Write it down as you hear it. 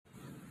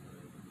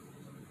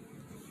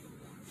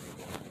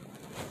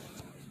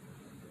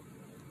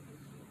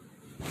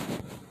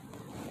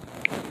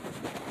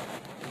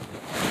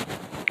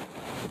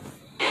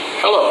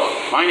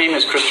My name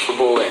is Christopher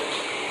Bollyn.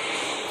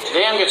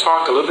 Today I'm going to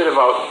talk a little bit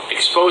about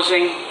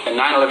exposing the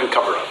 9/11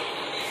 cover-up,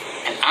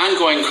 an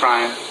ongoing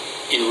crime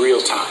in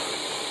real time.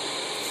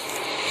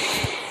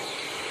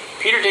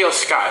 Peter Dale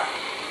Scott,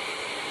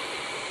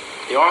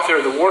 the author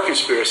of The War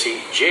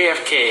Conspiracy,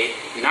 JFK,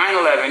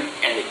 9/11,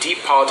 and the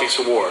Deep Politics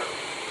of War,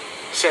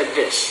 said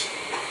this: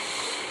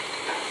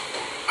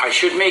 I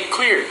should make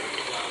clear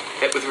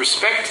that with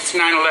respect to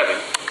 9/11,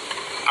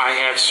 I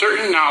have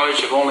certain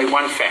knowledge of only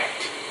one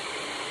fact,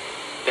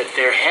 that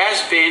there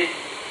has been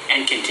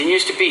and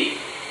continues to be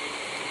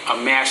a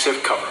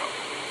massive cover-up.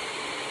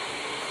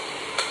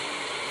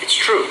 It's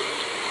true.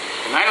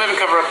 The 9/11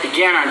 cover-up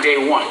began on day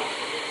one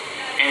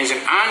and is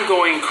an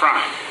ongoing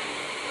crime,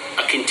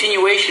 a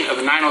continuation of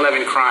the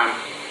 9/11 crime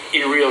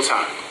in real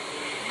time.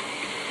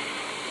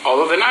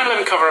 Although the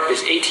 9/11 cover-up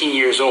is 18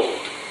 years old,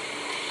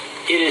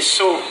 it is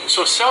so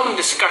seldom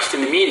discussed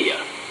in the media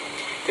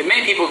that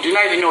many people do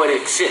not even know it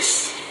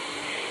exists.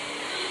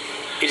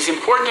 It is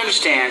important to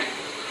understand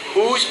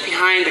who's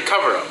behind the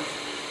cover-up,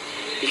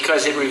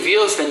 because it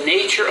reveals the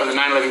nature of the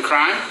 9/11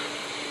 crime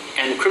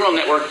and the criminal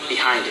network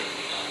behind it.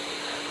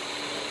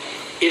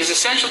 It is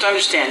essential to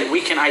understand that we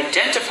can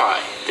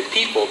identify the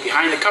people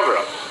behind the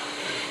cover-up,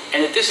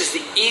 and that this is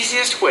the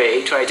easiest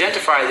way to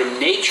identify the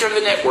nature of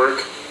the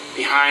network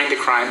behind the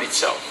crime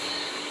itself.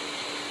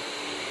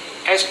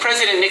 As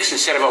President Nixon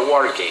said about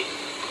Watergate,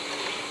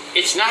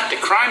 it's not the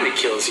crime that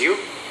kills you,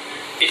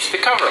 it's the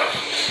cover-up.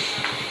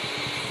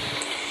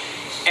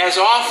 As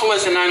awful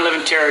as the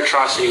 9/11 terror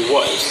atrocity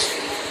was,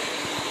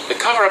 the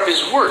cover-up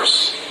is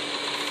worse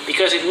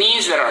because it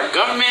means that our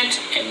government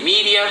and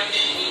media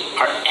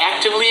are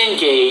actively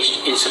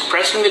engaged in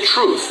suppressing the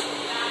truth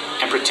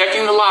and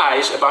protecting the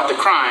lies about the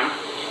crime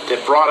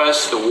that brought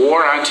us the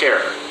war on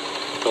terror,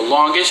 the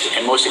longest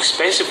and most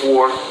expensive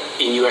war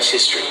in U.S.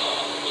 history.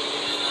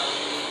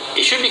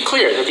 It should be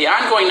clear that the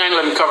ongoing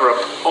 9/11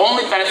 cover-up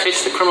only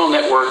benefits the criminal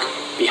network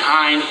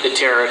behind the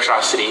terror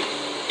atrocity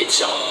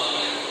itself.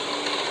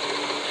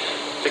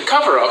 The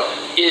cover-up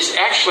is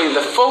actually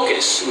the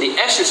focus and the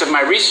essence of my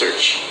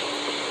research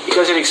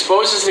because it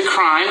exposes the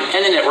crime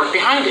and the network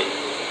behind it.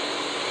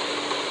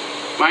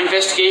 My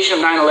investigation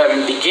of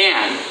 9/11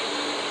 began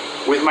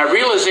with my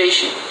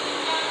realization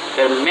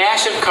that a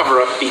massive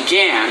cover-up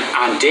began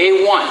on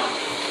day one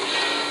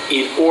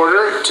in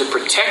order to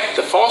protect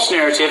the false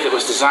narrative that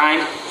was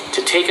designed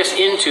to take us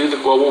into the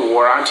global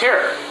war on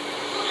terror.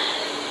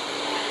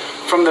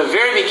 From the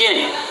very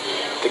beginning,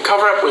 the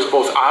cover-up was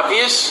both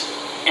obvious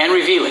and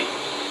revealing.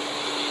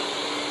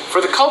 For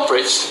the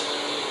culprits,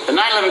 the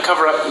 9/11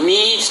 cover-up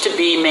needs to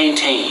be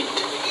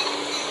maintained,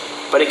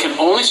 but it can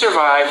only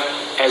survive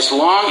as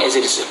long as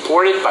it is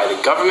supported by the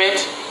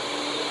government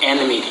and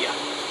the media.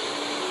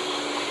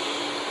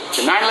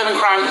 The 9/11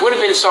 crime would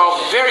have been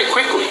solved very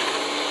quickly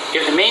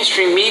if the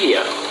mainstream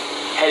media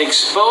had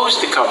exposed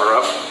the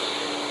cover-up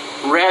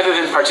rather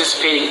than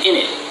participating in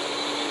it.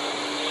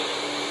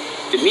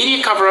 The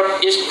media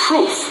cover-up is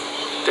proof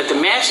that the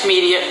mass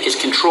media is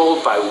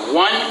controlled by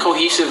one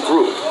cohesive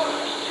group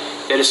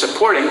that is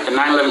supporting the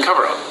 9/11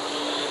 cover-up.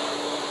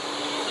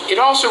 It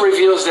also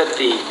reveals that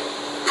the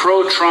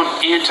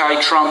pro-Trump,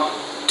 anti-Trump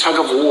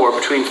tug-of-war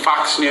between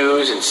Fox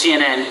News and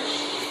CNN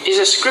is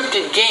a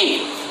scripted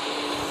game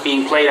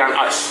being played on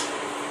us.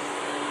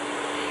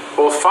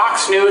 Both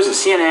Fox News and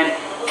CNN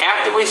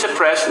actively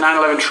suppress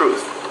 9/11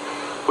 truth,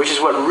 which is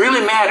what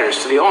really matters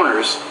to the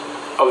owners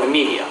of the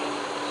media.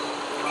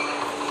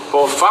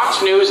 Both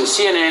Fox News and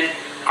CNN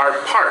are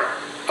part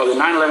of the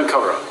 9/11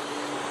 cover-up.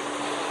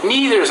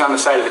 Neither is on the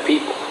side of the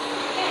people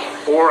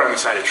or on the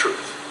side of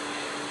truth.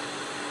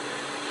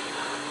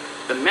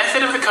 The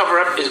method of the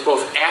cover-up is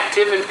both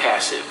active and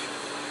passive.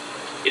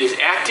 It is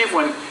active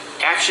when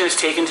action is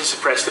taken to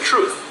suppress the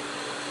truth,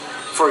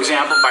 for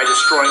example, by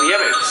destroying the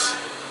evidence.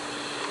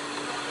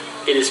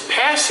 It is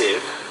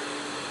passive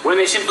when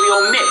they simply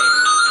omit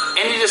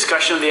any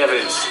discussion of the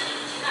evidence,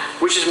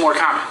 which is more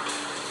common.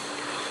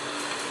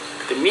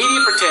 The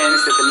media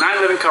pretends that the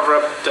 9/11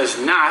 cover-up does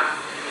not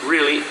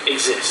really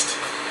exist.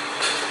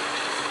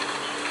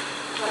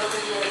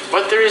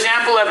 But there is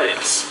ample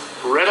evidence,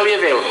 readily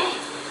available,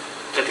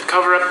 that the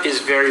cover-up is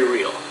very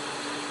real.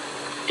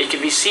 It can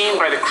be seen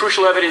by the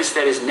crucial evidence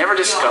that is never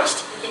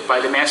discussed by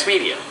the mass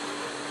media.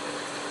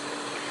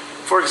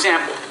 For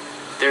example,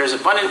 there is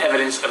abundant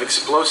evidence of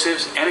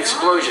explosives and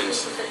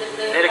explosions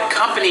that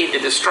accompanied the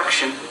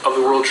destruction of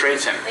the World Trade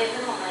Center.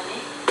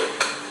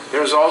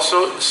 There is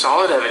also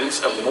solid evidence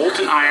of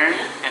molten iron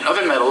and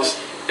other metals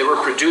that were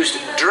produced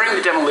during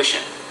the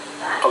demolition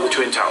of the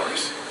Twin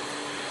Towers.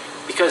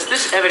 Because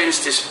this evidence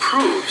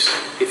disproves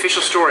the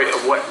official story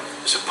of what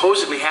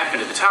supposedly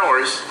happened at the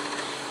towers,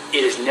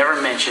 it is never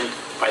mentioned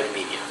by the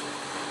media.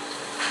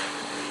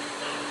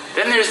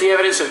 Then there's the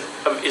evidence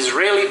of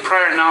Israeli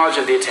prior knowledge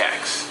of the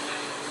attacks.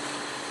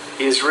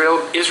 The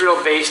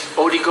Israel-based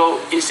Odigo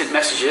instant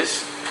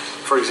messages,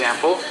 for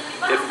example,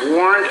 that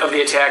warned of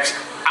the attacks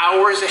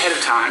hours ahead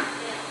of time,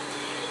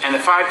 and the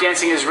 5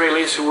 dancing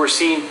Israelis who were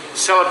seen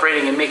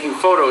celebrating and making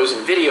photos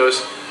and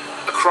videos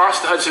across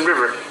the Hudson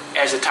River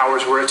as the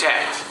towers were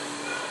attacked.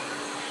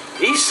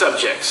 These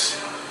subjects,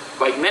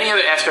 like many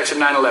other aspects of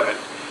 9/11,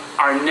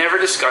 are never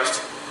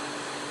discussed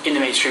in the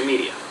mainstream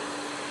media.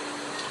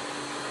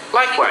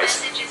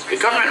 Likewise, the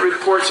government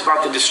reports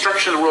about the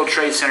destruction of the World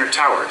Trade Center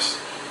towers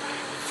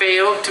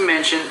fail to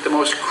mention the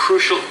most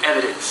crucial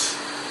evidence.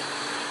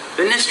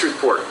 The NIST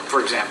report,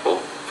 for example,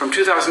 from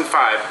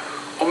 2005,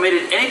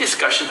 omitted any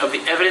discussion of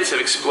the evidence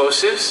of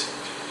explosives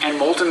and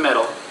molten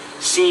metal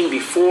seen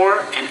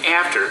before and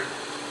after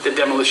the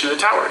demolition of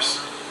the towers.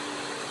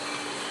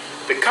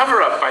 The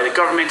cover-up by the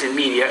government and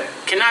media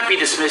cannot be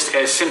dismissed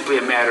as simply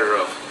a matter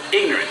of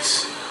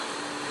ignorance.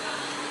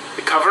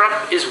 The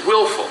cover-up is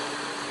willful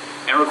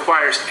and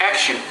requires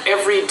action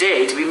every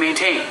day to be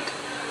maintained.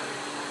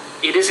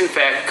 It is in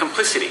fact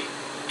complicity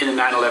in the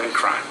 9/11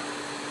 crime.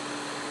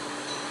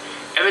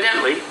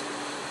 Evidently,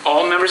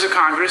 all members of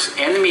Congress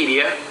and the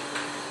media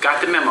got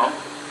the memo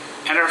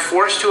and are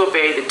forced to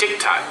obey the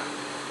diktat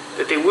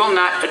that they will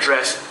not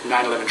address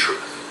 9/11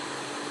 truth.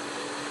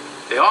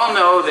 They all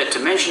know that to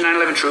mention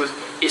 9/11 truth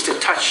is to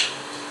touch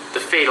the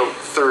fatal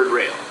third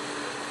rail.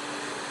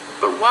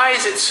 But why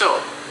is it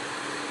so?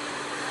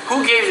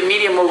 Who gave the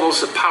media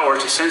moguls the power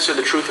to censor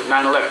the truth of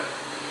 9/11?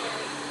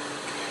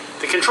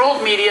 The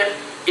controlled media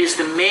is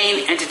the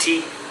main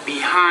entity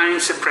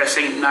behind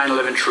suppressing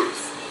 9/11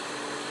 truth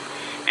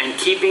and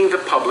keeping the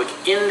public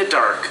in the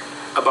dark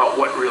about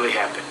what really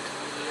happened.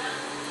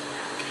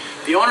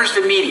 The owners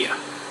of the media,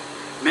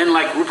 men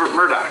like Rupert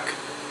Murdoch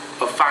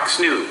of Fox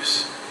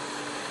News,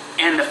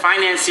 and the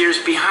financiers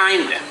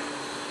behind them,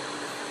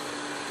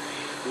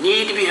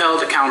 need to be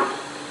held accountable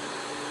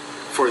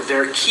for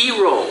their key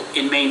role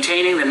in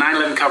maintaining the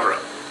 9/11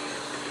 cover-up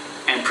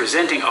and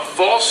presenting a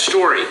false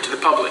story to the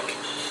public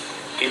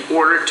in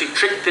order to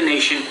trick the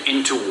nation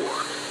into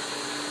war.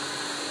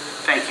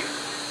 Thank you.